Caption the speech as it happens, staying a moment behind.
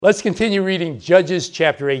Let's continue reading Judges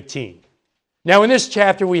chapter 18. Now in this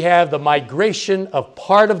chapter we have the migration of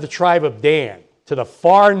part of the tribe of Dan to the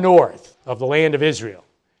far north of the land of Israel.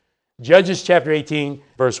 Judges chapter 18,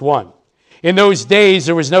 verse 1. In those days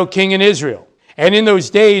there was no king in Israel, and in those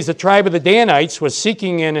days the tribe of the Danites was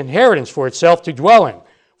seeking an inheritance for itself to dwell in.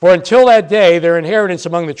 For until that day their inheritance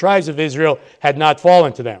among the tribes of Israel had not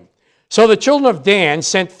fallen to them. So the children of Dan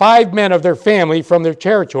sent 5 men of their family from their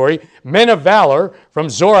territory, men of valor from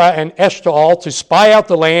Zorah and Eshtaol, to spy out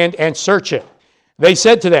the land and search it. They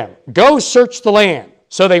said to them, "Go search the land."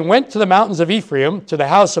 So they went to the mountains of Ephraim, to the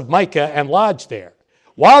house of Micah, and lodged there.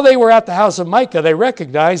 While they were at the house of Micah, they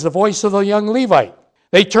recognized the voice of the young Levite.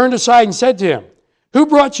 They turned aside and said to him, "Who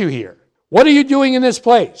brought you here? What are you doing in this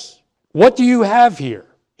place? What do you have here?"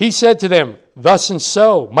 He said to them, "Thus and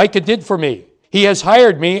so Micah did for me. He has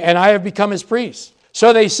hired me, and I have become his priest."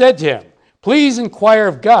 So they said to him, "Please inquire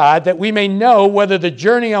of God, that we may know whether the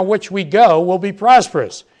journey on which we go will be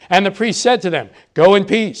prosperous." And the priest said to them, "Go in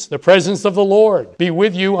peace. The presence of the Lord be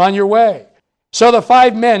with you on your way." So the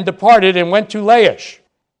 5 men departed and went to Laish.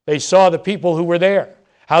 They saw the people who were there,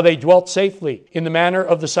 how they dwelt safely in the manner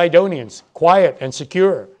of the Sidonians, quiet and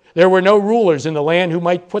secure. There were no rulers in the land who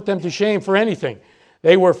might put them to shame for anything.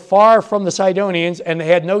 They were far from the Sidonians, and they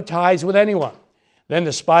had no ties with anyone. Then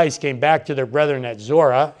the spies came back to their brethren at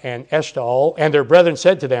Zorah and Eshtaol, and their brethren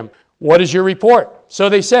said to them, "What is your report?" So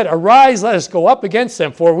they said, "Arise, let us go up against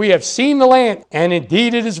them, for we have seen the land, and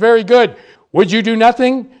indeed it is very good. Would you do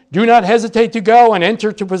nothing? Do not hesitate to go and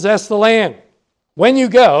enter to possess the land. When you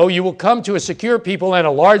go, you will come to a secure people and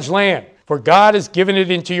a large land, for God has given it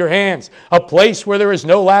into your hands, a place where there is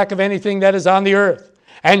no lack of anything that is on the earth."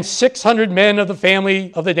 And 600 men of the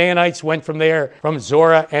family of the Danites went from there, from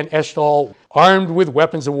Zorah and Eshtaol, armed with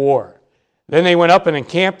weapons of war. Then they went up and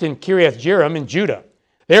encamped in Kiriath-Jearim in Judah.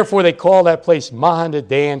 Therefore they call that place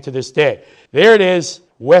Mahaneh-Dan to this day. There it is,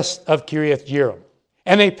 west of Kiriath-Jearim.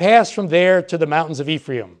 And they passed from there to the mountains of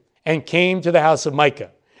Ephraim, and came to the house of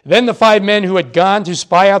Micah. Then the 5 men who had gone to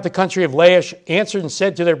spy out the country of Laish answered and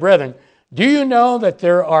said to their brethren, "Do you know that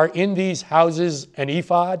there are in these houses an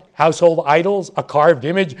ephod, household idols, a carved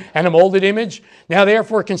image, and a molded image? Now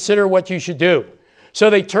therefore consider what you should do." So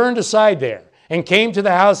they turned aside there, and came to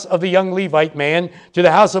the house of the young Levite man, to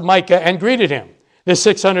the house of Micah, and greeted him. The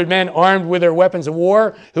 600 men, armed with their weapons of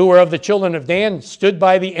war, who were of the children of Dan, stood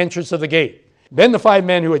by the entrance of the gate. Then the 5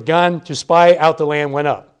 men who had gone to spy out the land went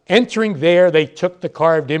up. Entering there, they took the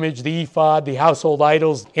carved image, the ephod, the household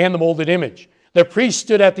idols, and the molded image. The priest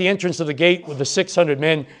stood at the entrance of the gate with the 600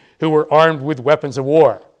 men who were armed with weapons of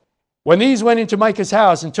war. When these went into Micah's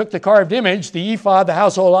house and took the carved image, the ephod, the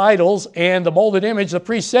household idols, and the molded image, the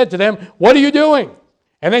priest said to them, "What are you doing?"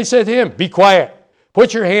 And they said to him, "Be quiet.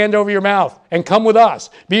 Put your hand over your mouth and come with us.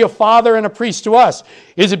 Be a father and a priest to us.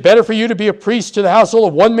 Is it better for you to be a priest to the household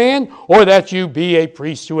of one man, or that you be a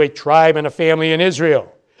priest to a tribe and a family in Israel?"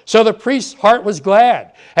 So the priest's heart was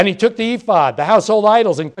glad, and he took the ephod, the household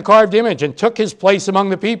idols, and the carved image, and took his place among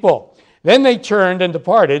the people. Then they turned and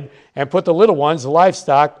departed, and put the little ones, the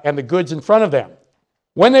livestock, and the goods in front of them.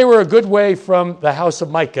 When they were a good way from the house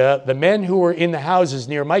of Micah, the men who were in the houses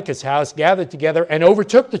near Micah's house gathered together and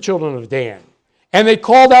overtook the children of Dan. And they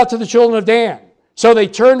called out to the children of Dan. So they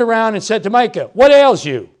turned around and said to Micah, "What ails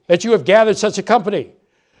you, that you have gathered such a company?"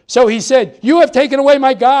 So he said, "You have taken away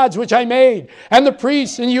my gods, which I made, and the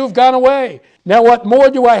priests, and you have gone away. Now what more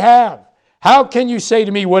do I have? How can you say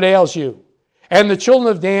to me, 'What ails you?'" And the children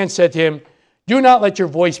of Dan said to him, "Do not let your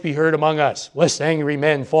voice be heard among us, lest angry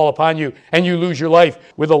men fall upon you, and you lose your life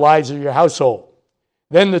with the lives of your household."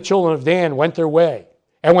 Then the children of Dan went their way.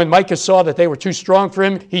 And when Micah saw that they were too strong for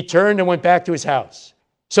him, he turned and went back to his house.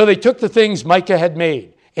 So they took the things Micah had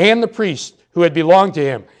made, and the priests who had belonged to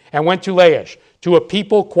him, and went to Laish, to a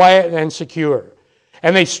people quiet and secure.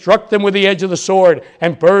 And they struck them with the edge of the sword,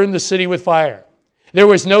 and burned the city with fire. There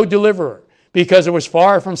was no deliverer, because it was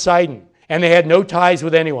far from Sidon, and they had no ties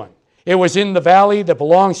with anyone. It was in the valley that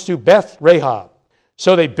belongs to Beth Rahab.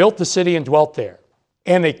 So they built the city and dwelt there.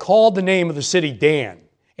 And they called the name of the city Dan,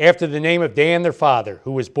 after the name of Dan their father,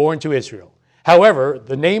 who was born to Israel. However,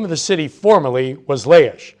 the name of the city formerly was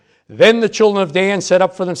Laish. Then the children of Dan set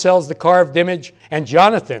up for themselves the carved image, and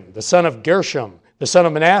Jonathan, the son of Gershom, the son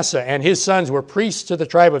of Manasseh, and his sons were priests to the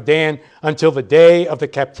tribe of Dan until the day of the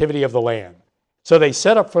captivity of the land. So they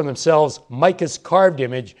set up for themselves Micah's carved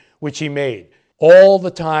image, which he made, all the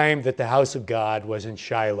time that the house of God was in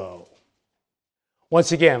Shiloh.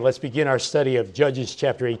 Once again, let's begin our study of Judges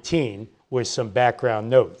chapter 18 with some background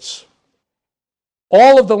notes.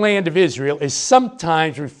 All of the land of Israel is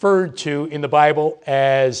sometimes referred to in the Bible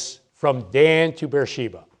as from Dan to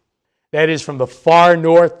Beersheba. That is from the far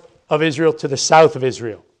north of Israel to the south of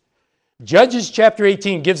Israel. Judges chapter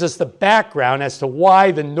 18 gives us the background as to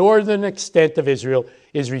why the northern extent of Israel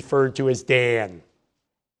is referred to as Dan.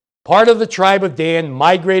 Part of the tribe of Dan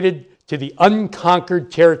migrated to the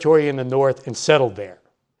unconquered territory in the north and settled there.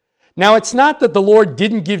 Now, it's not that the Lord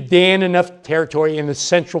didn't give Dan enough territory in the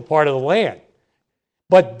central part of the land,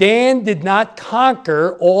 but Dan did not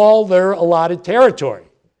conquer all their allotted territory.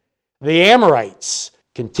 The Amorites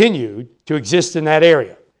continued to exist in that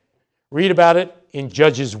area. Read about it in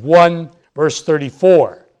Judges 1, verse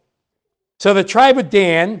 34. So the tribe of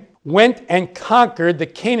Dan went and conquered the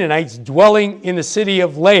Canaanites dwelling in the city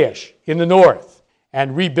of Laish in the north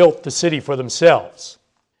and rebuilt the city for themselves.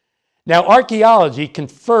 Now, archaeology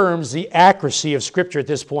confirms the accuracy of Scripture at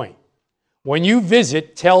this point. When you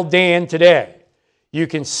visit Tel Dan today, you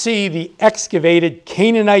can see the excavated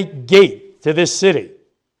Canaanite gate to this city.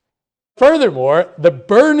 Furthermore, the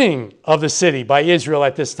burning of the city by Israel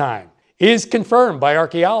at this time is confirmed by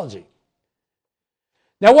archaeology.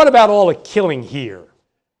 Now, what about all the killing here?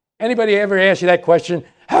 Anybody ever ask you that question?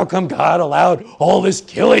 How come God allowed all this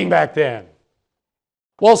killing back then?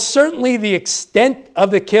 Well, certainly the extent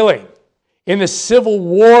of the killing in the civil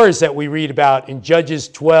wars that we read about in Judges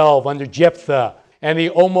 12 under Jephthah and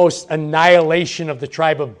the almost annihilation of the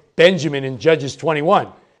tribe of Benjamin in Judges 21,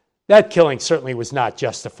 that killing certainly was not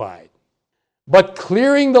justified. But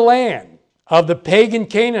clearing the land of the pagan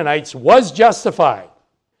Canaanites was justified.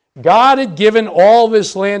 God had given all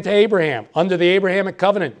this land to Abraham under the Abrahamic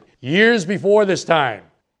covenant years before this time.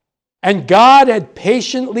 And God had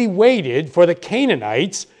patiently waited for the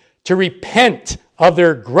Canaanites to repent of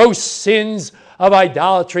their gross sins of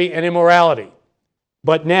idolatry and immorality.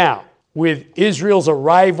 But now, with Israel's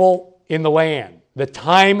arrival in the land, the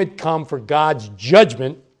time had come for God's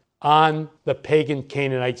judgment on the pagan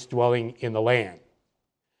Canaanites dwelling in the land.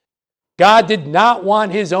 God did not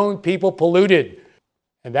want his own people polluted,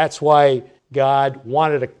 and that's why God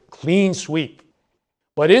wanted a clean sweep.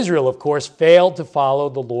 But Israel, of course, failed to follow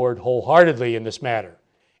the Lord wholeheartedly in this matter,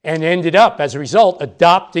 and ended up, as a result,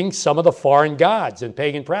 adopting some of the foreign gods and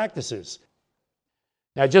pagan practices.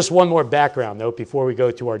 Now, just one more background, though, before we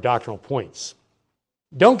go to our doctrinal points.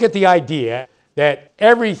 Don't get the idea that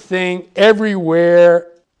everything,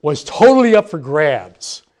 everywhere, was totally up for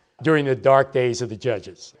grabs during the dark days of the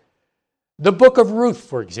Judges. The book of Ruth,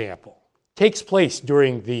 for example, takes place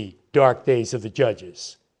during the dark days of the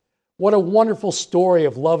Judges. What a wonderful story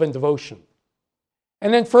of love and devotion.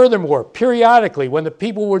 And then furthermore, periodically, when the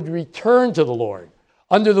people would return to the Lord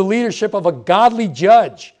under the leadership of a godly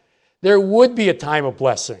judge, there would be a time of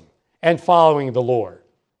blessing and following the Lord.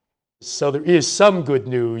 So there is some good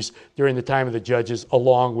news during the time of the Judges,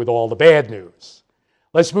 along with all the bad news.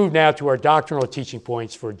 Let's move now to our doctrinal teaching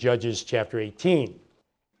points for Judges chapter 18.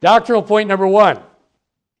 Doctrinal point number 1,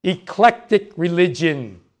 eclectic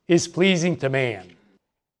religion is pleasing to man.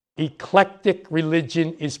 Eclectic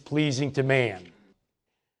religion is pleasing to man.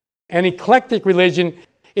 An eclectic religion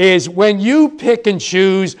is when you pick and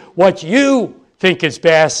choose what you think is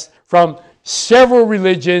best from several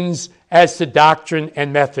religions as to doctrine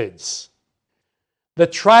and methods. The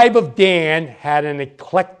tribe of Dan had an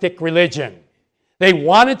eclectic religion. They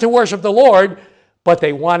wanted to worship the Lord, but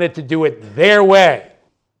they wanted to do it their way.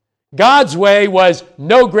 God's way was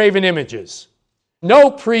no graven images, no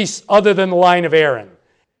priests other than the line of Aaron,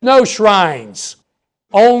 no shrines,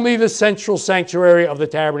 only the central sanctuary of the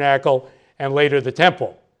tabernacle and later the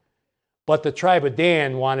temple. But the tribe of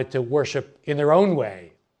Dan wanted to worship in their own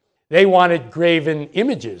way. They wanted graven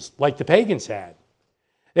images like the pagans had.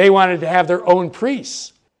 They wanted to have their own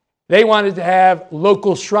priests. They wanted to have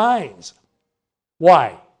local shrines.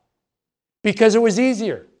 Why? Because it was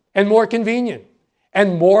easier and more convenient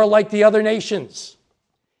and more like the other nations.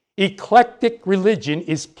 Eclectic religion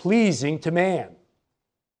is pleasing to man.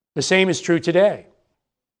 The same is true today.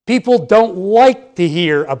 People don't like to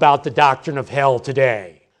hear about the doctrine of hell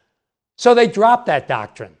today, so they drop that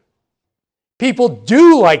doctrine. People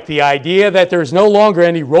do like the idea that there's no longer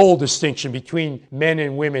any role distinction between men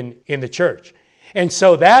and women in the church, and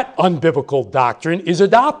so that unbiblical doctrine is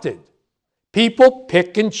adopted. People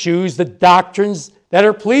pick and choose the doctrines that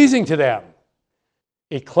are pleasing to them.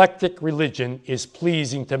 Eclectic religion is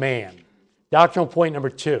pleasing to man. Doctrinal point number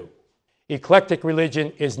 2. Eclectic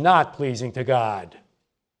religion is not pleasing to God.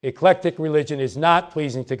 Eclectic religion is not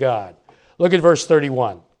pleasing to God. Look at verse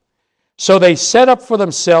 31. So they set up for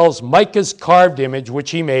themselves Micah's carved image,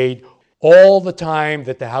 which he made all the time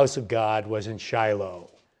that the house of God was in Shiloh.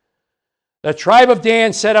 The tribe of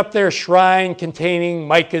Dan set up their shrine containing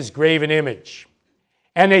Micah's graven image.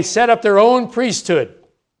 And they set up their own priesthood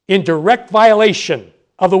in direct violation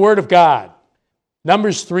of the Word of God.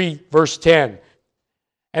 Numbers 3, verse 10.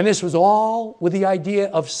 And this was all with the idea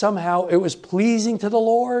of somehow it was pleasing to the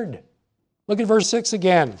Lord. Look at verse 6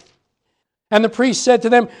 again. And the priest said to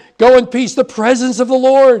them, "Go in peace, the presence of the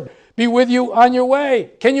Lord be with you on your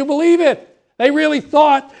way." Can you believe it? They really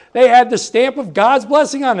thought they had the stamp of God's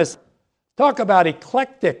blessing on this. Talk about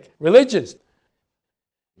eclectic religions.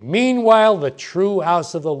 Meanwhile, the true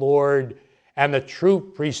house of the Lord and the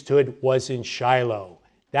true priesthood was in Shiloh.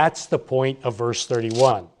 That's the point of verse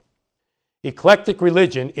 31. Eclectic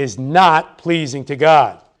religion is not pleasing to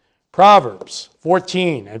God. Proverbs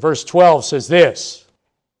 14 and verse 12 says this,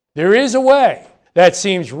 "There is a way that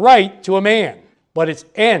seems right to a man, but its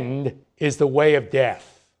end is the way of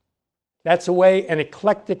death." That's the way an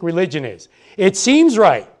eclectic religion is. It seems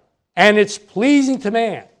right, and it's pleasing to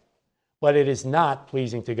man, but it is not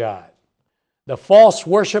pleasing to God. The false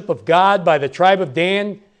worship of God by the tribe of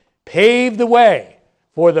Dan paved the way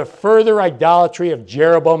for the further idolatry of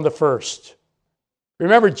Jeroboam I.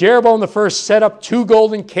 Remember, Jeroboam I set up 2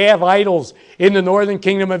 golden calf idols in the northern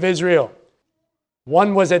kingdom of Israel.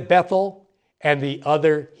 One was at Bethel and the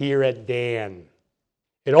other here at Dan.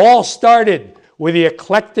 It all started with the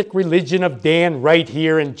eclectic religion of Dan right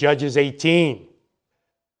here in Judges 18.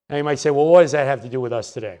 Now you might say, well, what does that have to do with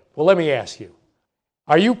us today? Well, let me ask you.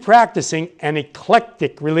 Are you practicing an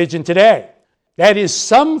eclectic religion today? That is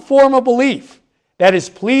some form of belief that is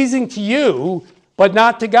pleasing to you, but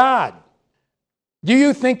not to God. Do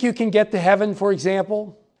you think you can get to heaven, for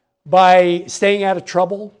example, by staying out of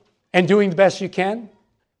trouble and doing the best you can?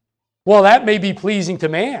 Well, that may be pleasing to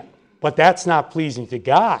man, but that's not pleasing to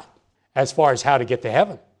God as far as how to get to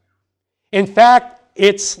heaven. In fact,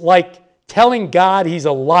 it's like telling God he's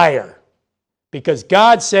a liar, because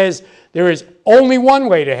God says there is only one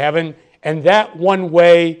way to heaven, and that one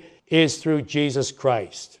way is through Jesus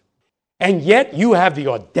Christ. And yet you have the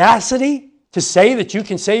audacity to say that you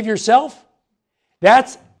can save yourself?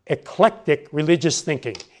 That's eclectic religious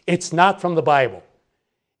thinking. It's not from the Bible.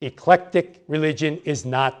 Eclectic religion is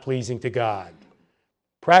not pleasing to God.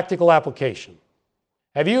 Practical application.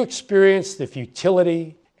 Have you experienced the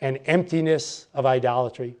futility and emptiness of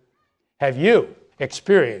idolatry? Have you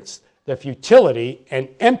experienced the futility and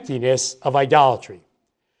emptiness of idolatry?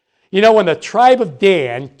 You know, when the tribe of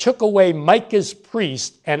Dan took away Micah's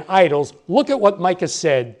priests and idols, look at what Micah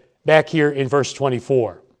said back here in verse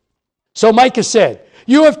 24. So Micah said,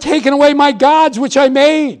 "You have taken away my gods which I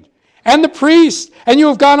made, and the priests, and you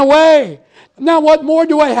have gone away. Now what more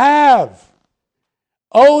do I have?"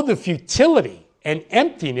 Oh, the futility and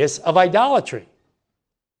emptiness of idolatry.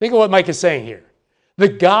 Think of what Micah is saying here. The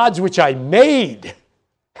gods which I made.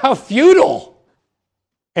 How futile.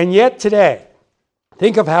 And yet today,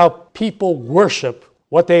 think of how people worship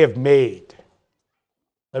what they have made.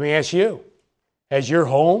 Let me ask you, has your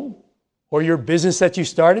home or your business that you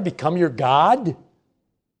started become your God?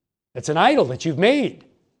 That's an idol that you've made.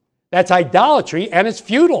 That's idolatry, and it's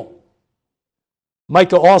futile.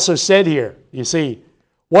 Micah also said here, you see,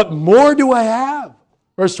 what more do I have?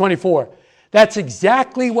 Verse 24. That's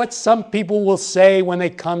exactly what some people will say when they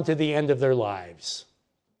come to the end of their lives.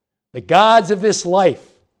 The gods of this life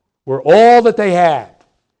were all that they had,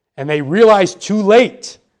 and they realized too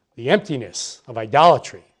late the emptiness of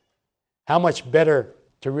idolatry. How much better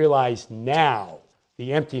to realize now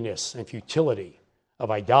the emptiness and futility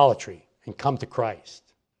of idolatry and come to Christ.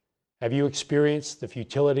 Have you experienced the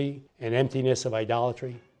futility and emptiness of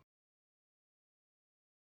idolatry?